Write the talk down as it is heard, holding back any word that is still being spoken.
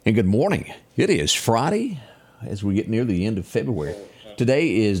And good morning. It is Friday as we get near the end of February.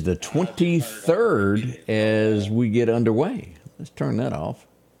 Today is the 23rd as we get underway. Let's turn that off.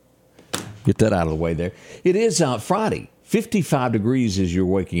 Get that out of the way there. It is Friday. 55 degrees as you're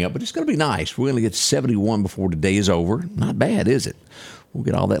waking up, but it's going to be nice. We're going to get 71 before the day is over. Not bad, is it? We'll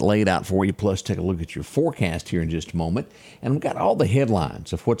get all that laid out for you, plus take a look at your forecast here in just a moment. And we've got all the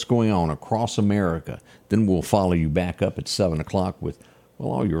headlines of what's going on across America. Then we'll follow you back up at 7 o'clock with,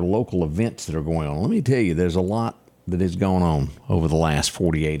 well, all your local events that are going on. Let me tell you, there's a lot that has gone on over the last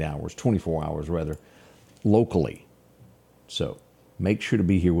 48 hours, 24 hours rather, locally. So make sure to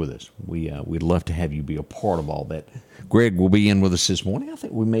be here with us. We'd love to have you be a part of all that. Greg will be in with us this morning. I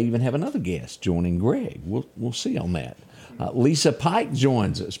think we may even have another guest joining Greg. We'll see on that. Lisa Pike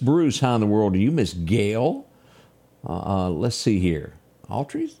joins us. Bruce, how in the world are you? Miss Gail. Let's see here.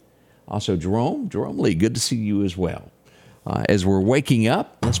 Altries. Also Jerome Lee, good to see you as well. As we're waking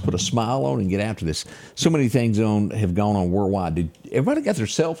up, let's put a smile on and get after this. So many things have gone on worldwide. Did everybody got their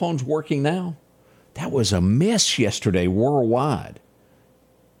cell phones working now? That was a mess yesterday worldwide.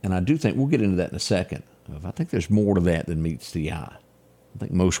 And I do think, we'll get into that in a second. I think there's more to that than meets the eye. I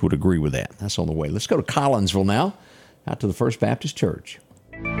think most would agree with that. That's on the way. Let's go to Collinsville now, out to the First Baptist Church.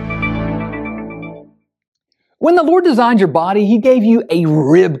 When the Lord designed your body, He gave you a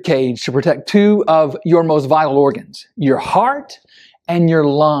rib cage to protect two of your most vital organs, your heart and your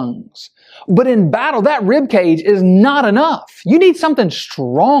lungs. But in battle, that rib cage is not enough. You need something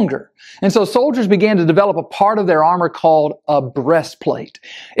stronger. And so soldiers began to develop a part of their armor called a breastplate.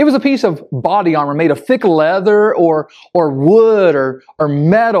 It was a piece of body armor made of thick leather or wood or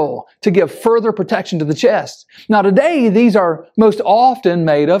metal to give further protection to the chest. Now today, these are most often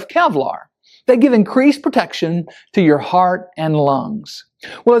made of Kevlar. They give increased protection to your heart and lungs.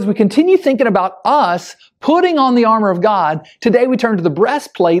 Well, as we continue thinking about us putting on the armor of God, today we turn to the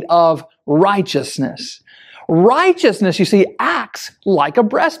breastplate of righteousness. Righteousness, you see, acts like a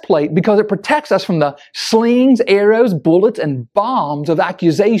breastplate because it protects us from the slings, arrows, bullets, and bombs of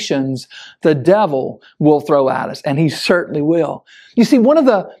accusations the devil will throw at us, and he certainly will. You see, one of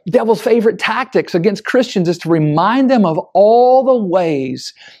the devil's favorite tactics against Christians is to remind them of all the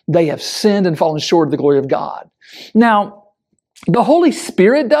ways they have sinned and fallen short of the glory of God. Now, the Holy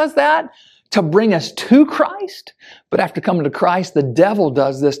Spirit does that to bring us to Christ, but after coming to Christ, the devil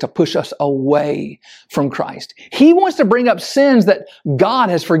does this to push us away from Christ. He wants to bring up sins that God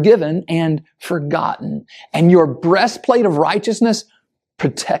has forgiven and forgotten, and your breastplate of righteousness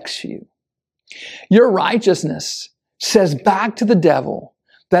protects you. Your righteousness says back to the devil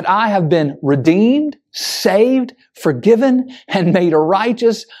that I have been redeemed, saved, forgiven, and made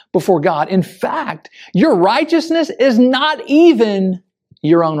righteous before God. In fact, your righteousness is not even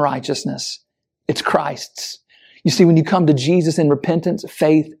your own righteousness. It's Christ's. You see, when you come to Jesus in repentance,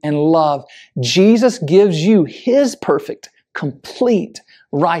 faith, and love, Jesus gives you His perfect, complete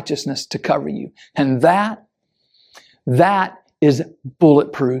righteousness to cover you. And that is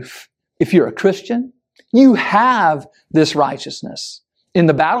bulletproof. If you're a Christian, you have this righteousness. In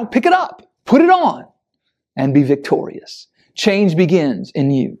the battle, pick it up, put it on, and be victorious. Change begins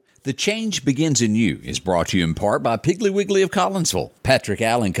in you. The Change Begins in You is brought to you in part by Piggly Wiggly of Collinsville, Patrick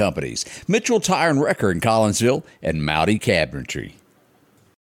Allen Companies, Mitchell Tire and Wrecker in Collinsville, and Mowdy Cabinetry.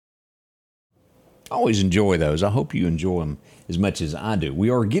 I always enjoy those. I hope you enjoy them as much as I do. We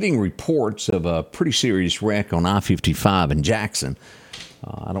are getting reports of a pretty serious wreck on I-55 in Jackson.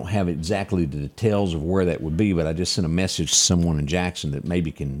 I don't have exactly the details of where that would be, but I just sent a message to someone in Jackson that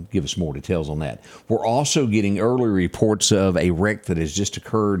maybe can give us more details on that. We're also getting early reports of a wreck that has just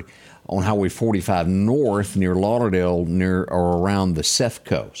occurred on Highway 45 North near Lauderdale, near or around the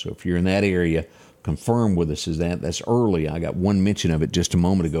Cefco. So if you're in that area, confirm with us that's early. I got one mention of it just a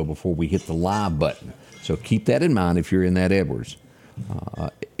moment ago before we hit the live button. So keep that in mind if you're in that Edwards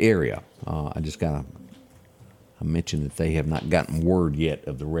area. I mentioned that they have not gotten word yet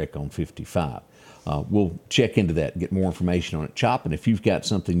of the wreck on 55. We'll check into that and get more information on it. Chop, and if you've got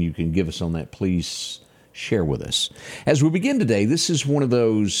something you can give us on that, please share with us. As we begin today, this is one of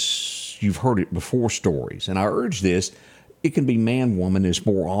those you've heard it before stories, and I urge this. It can be man, woman, as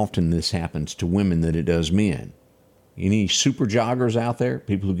more often this happens to women than it does men. Any super joggers out there,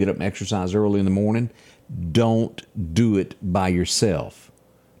 people who get up and exercise early in the morning, don't do it by yourself.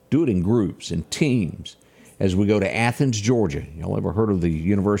 Do it in groups and teams. As we go to Athens, Georgia. Y'all ever heard of the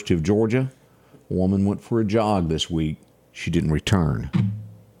University of Georgia? A woman went for a jog this week. She didn't return.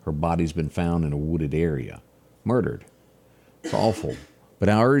 Her body's been found in a wooded area. Murdered. It's awful. But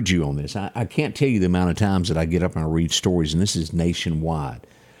I urge you on this. I can't tell you the amount of times that I get up and I read stories, and this is nationwide.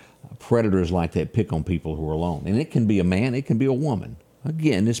 Predators like that pick on people who are alone. And it can be a man, it can be a woman.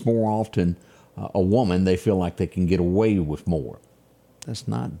 Again, it's more often a woman, they feel like they can get away with more. That's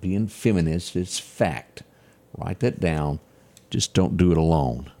not being feminist, it's fact. Write that down. Just don't do it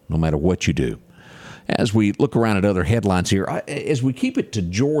alone, no matter what you do. As we look around at other headlines here, as we keep it to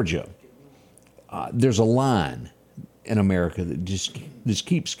Georgia, there's a line in America that just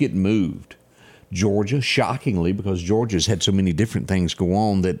keeps getting moved. Georgia, shockingly, because Georgia's had so many different things go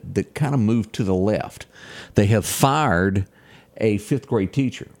on that kind of moved to the left. They have fired a fifth grade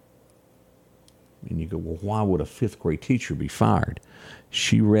teacher. And you go, well, why would a fifth grade teacher be fired?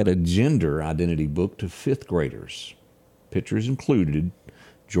 She read a gender identity book to fifth graders, pictures included.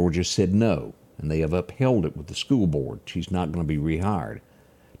 Georgia said no, and they have upheld it with the school board. She's not going to be rehired.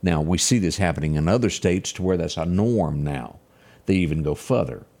 Now, we see this happening in other states to where that's a norm now. They even go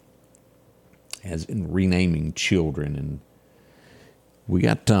further, as in renaming children. And we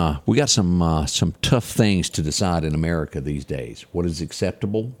got some tough things to decide in America these days. What is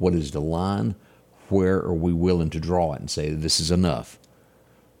acceptable? What is the line? Where are we willing to draw it and say this is enough?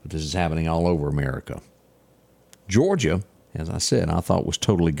 But this is happening all over America. Georgia, as I said, I thought was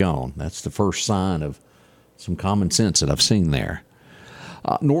totally gone. That's the first sign of some common sense that I've seen there.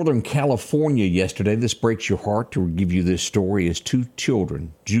 Northern California yesterday, this breaks your heart to give you this story, as two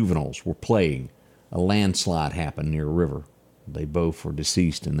children, juveniles, were playing. A landslide happened near a river. They both are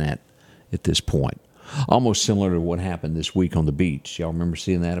deceased in that at this point. Almost similar to what happened this week on the beach. Y'all remember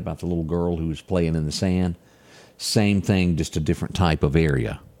seeing that about the little girl who was playing in the sand? Same thing, just a different type of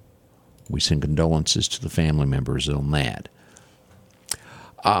area. We send condolences to the family members on that.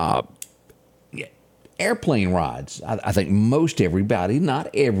 Airplane rides. I think most everybody, not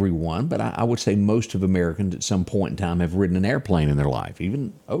everyone, but I would say most of Americans at some point in time have ridden an airplane in their life.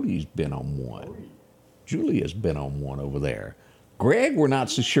 Even Odie's been on one. Julia's been on one over there. Greg, we're not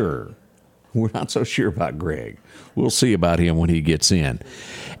so sure. We're not so sure about Greg. We'll see about him when he gets in.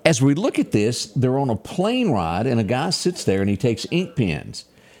 As we look at this, they're on a plane ride, and a guy sits there, and he takes ink pens.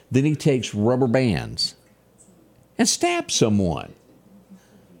 Then he takes rubber bands and stabs someone.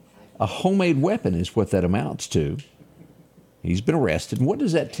 A homemade weapon is what that amounts to. He's been arrested. And what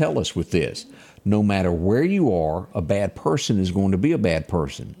does that tell us with this? No matter where you are, a bad person is going to be a bad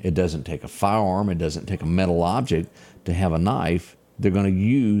person. It doesn't take a firearm. It doesn't take a metal object to have a knife. They're going to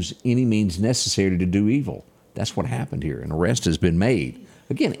use any means necessary to do evil. That's what happened here. An arrest has been made.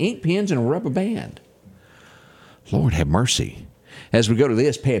 Again, ink pens and a rubber band. Lord have mercy. As we go to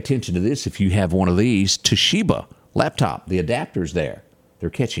this, pay attention to this. If you have one of these, Toshiba laptop, the adapter's there. They're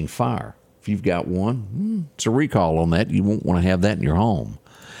catching fire. If you've got one, it's a recall on that. You won't want to have that in your home.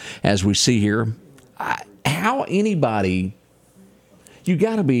 As we see here, how anybody, you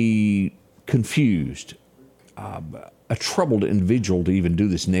got to be confused. A troubled individual to even do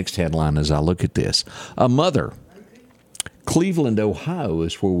this next headline as I look at this. A mother, Cleveland, Ohio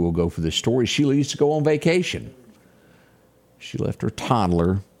is where we'll go for this story. She leaves to go on vacation. She left her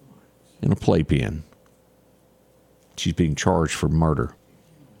toddler in a playpen. She's being charged for murder,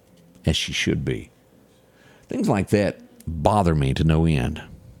 as she should be. Things like that bother me to no end.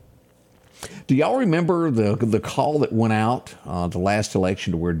 Do y'all remember the call that went out the last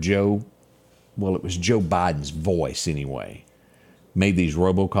election to where it was Joe Biden's voice anyway, made these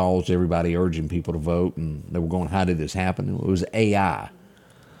robocalls to everybody urging people to vote, and they were going, how did this happen? It was AI.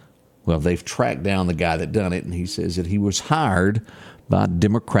 Well, they've tracked down the guy that done it, and he says that he was hired by a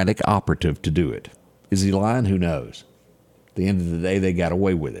Democratic operative to do it. Is he lying? Who knows? At the end of the day, they got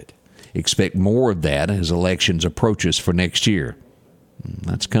away with it. Expect more of that as elections approach us for next year.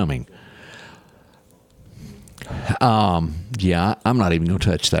 That's coming. Yeah, I'm not even going to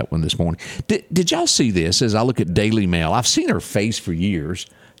touch that one this morning. Did y'all see this as I look at Daily Mail? I've seen her face for years.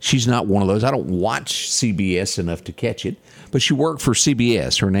 She's not one of those. I don't watch CBS enough to catch it, but she worked for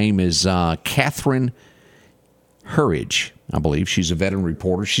CBS. Her name is Catherine Herridge, I believe. She's a veteran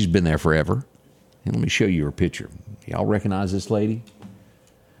reporter. She's been there forever. And let me show you her picture. Y'all recognize this lady?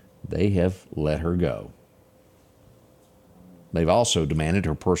 They have let her go. They've also demanded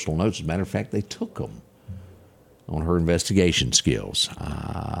her personal notes. As a matter of fact, they took them on her investigation skills.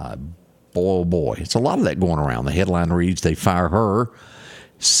 Boy, oh boy. It's a lot of that going around. The headline reads, they fire her,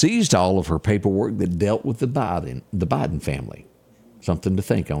 seized all of her paperwork that dealt with the Biden family. Something to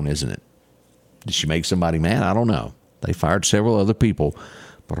think on, isn't it? Did she make somebody mad? I don't know. They fired several other people,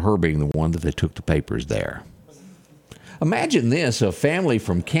 but her being the one that they took the papers there. Imagine this, a family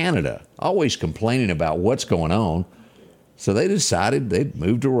from Canada always complaining about what's going on, so they decided they'd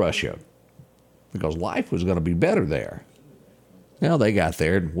move to Russia because life was going to be better there. Well, they got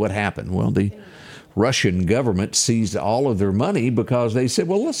there, and what happened? Well, the Russian government seized all of their money because they said,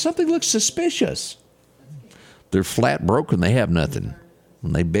 well, something looks suspicious. They're flat broke and they have nothing.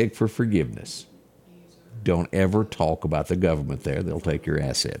 and they beg for forgiveness. Don't ever talk about the government there. They'll take your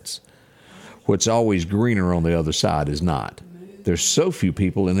assets. What's always greener on the other side is not. There's so few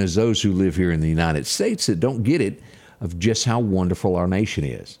people, and there's those who live here in the United States that don't get it of just how wonderful our nation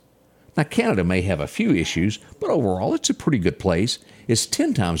is. Now, Canada may have a few issues, but overall, it's a pretty good place. It's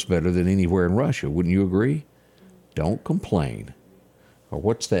 10 times better than anywhere in Russia. Wouldn't you agree? Don't complain. Or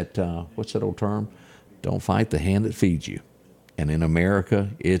what's that old term? Don't fight the hand that feeds you. And in America,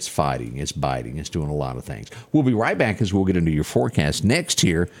 it's fighting, it's biting, it's doing a lot of things. We'll be right back as we'll get into your forecast next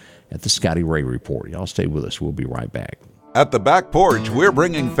here at the Scotty Ray Report. Y'all stay with us. We'll be right back. At the Back Porch, we're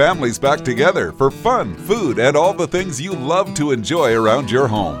bringing families back together for fun, food, and all the things you love to enjoy around your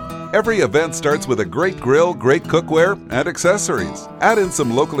home. Every event starts with a great grill, great cookware, and accessories. Add in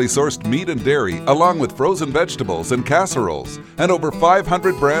some locally sourced meat and dairy, along with frozen vegetables and casseroles, and over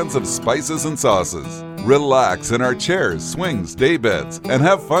 500 brands of spices and sauces. Relax in our chairs, swings, day beds, and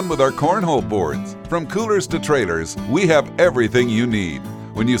have fun with our cornhole boards. From coolers to trailers, we have everything you need.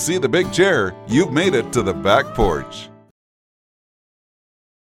 When you see the big chair, you've made it to the Back Porch.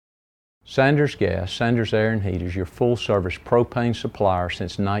 Sanders Gas, Sanders Air and Heat is your full-service propane supplier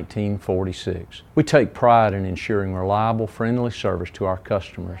since 1946. We take pride in ensuring reliable, friendly service to our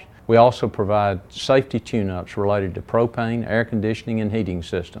customers. We also provide safety tune-ups related to propane, air conditioning, and heating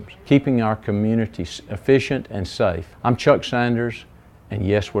systems, keeping our community efficient and safe. I'm Chuck Sanders, and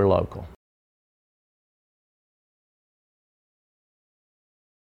yes, we're local.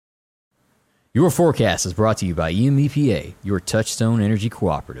 Your forecast is brought to you by EMEPA, your Touchstone Energy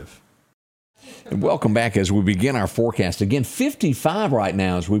Cooperative. And welcome back as we begin our forecast. Again, 55 right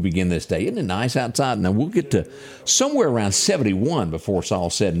now as we begin this day. Isn't it nice outside? Now, we'll get to somewhere around 71 before it's all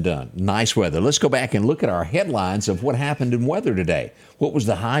said and done. Nice weather. Let's go back and look at our headlines of what happened in weather today. What was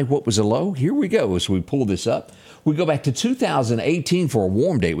the high? What was the low? Here we go as we pull this up. We go back to 2018 for a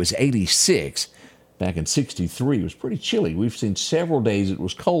warm day. It was 86. Back in 63, it was pretty chilly. We've seen several days it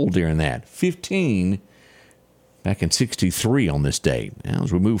was cold during that. 15 back in 63 on this day. Now,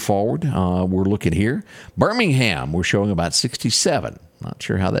 as we move forward, we're looking here. Birmingham, we're showing about 67. Not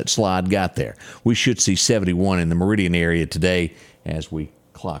sure how that slide got there. We should see 71 in the Meridian area today as we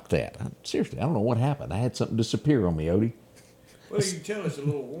clock that. Seriously, I don't know what happened. I had something disappear on me, Odie. Well, you can tell it's a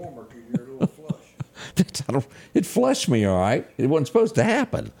little warmer because you're a little flush. It flushed me, all right. It wasn't supposed to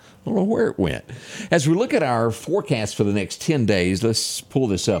happen. I don't know where it went. As we look at our forecast for the next 10 days, let's pull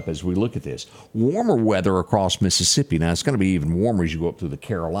this up as we look at this. Warmer weather across Mississippi. Now, it's going to be even warmer as you go up through the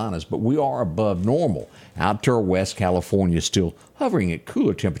Carolinas, but we are above normal. Out to our west, California still hovering at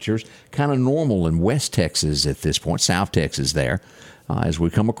cooler temperatures, kind of normal in West Texas at this point, South Texas there. As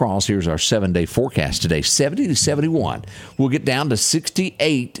we come across, here's our 7-day forecast today, 70 to 71. We'll get down to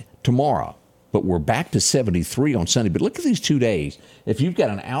 68 tomorrow. But we're back to 73 on Sunday. But look at these 2 days. If you've got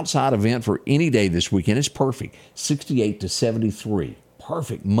an outside event for any day this weekend, it's perfect. 68 to 73.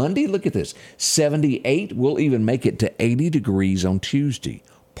 Perfect. Monday, look at this. 78. We'll even make it to 80 degrees on Tuesday.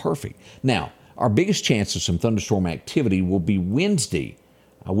 Perfect. Now, our biggest chance of some thunderstorm activity will be Wednesday.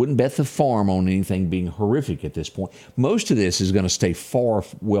 I wouldn't bet the farm on anything being horrific at this point. Most of this is going to stay far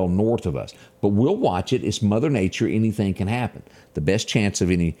well north of us. But we'll watch it. It's Mother Nature. Anything can happen. The best chance of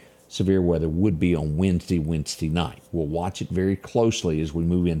any severe weather would be on Wednesday night. We'll watch it very closely as we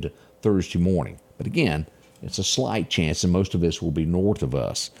move into Thursday morning. But again, it's a slight chance, and most of this will be north of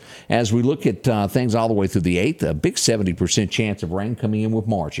us. As we look at things all the way through the 8th, a big 70% chance of rain coming in with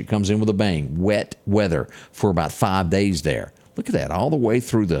March. It comes in with a bang. Wet weather for about 5 days there. Look at that. All the way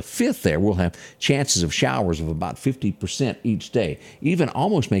through the 5th there, we'll have chances of showers of about 50% each day, even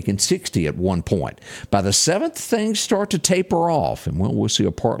almost making 60 at one point. By the 7th, things start to taper off, and we'll see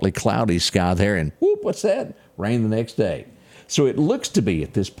a partly cloudy sky there, and whoop, what's that? Rain the next day. So it looks to be,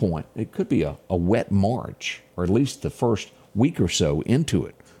 at this point, it could be a wet March, or at least the first week or so into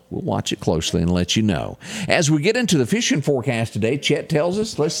it. We'll watch it closely and let you know. As we get into the fishing forecast today, Chet tells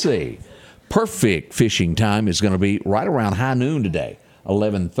us, let's see. Perfect fishing time is going to be right around high noon today.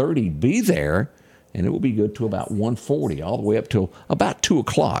 11:30, be there, and it will be good to about 1:40, all the way up till about 2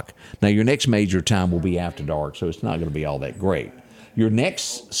 o'clock. Now, your next major time will be after dark, so it's not going to be all that great. Your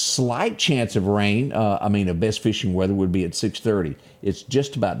next slight chance of rain, of best fishing weather would be at 6:30. It's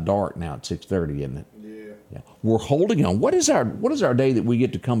just about dark now at 6:30, isn't it? Yeah. We're holding on. What is our day that we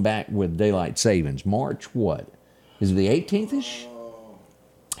get to come back with daylight savings? March what? Is it the 18th-ish?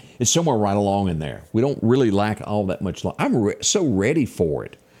 It's somewhere right along in there. We don't really lack all that much. I'm so ready for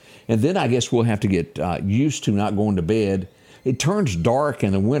it. And then I guess we'll have to get used to not going to bed. It turns dark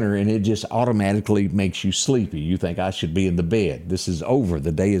in the winter, and it just automatically makes you sleepy. You think, I should be in the bed. This is over.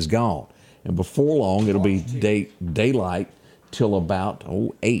 The day is gone. And before long, it'll be daylight till about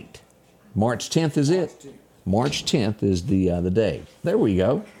 8. March 10th is it. March 10th is the day. There we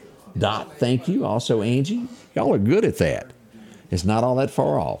go. Dot, thank you. Also, Angie. Y'all are good at that. It's not all that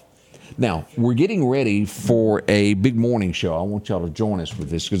far off. Now, we're getting ready for a big morning show. I want y'all to join us with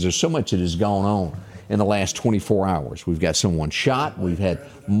this because there's so much that has gone on in the last 24 hours. We've got someone shot. We've had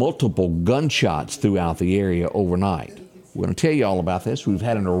multiple gunshots throughout the area overnight. We're going to tell you all about this. We've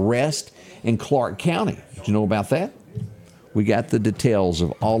had an arrest in Clark County. Did you know about that? We got the details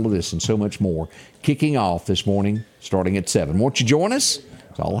of all of this and so much more kicking off this morning, starting at 7. Won't you join us?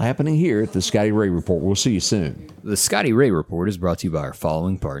 It's all happening here at the Scotty Ray Report. We'll see you soon. The Scotty Ray Report is brought to you by our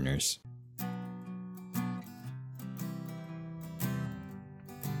following partners.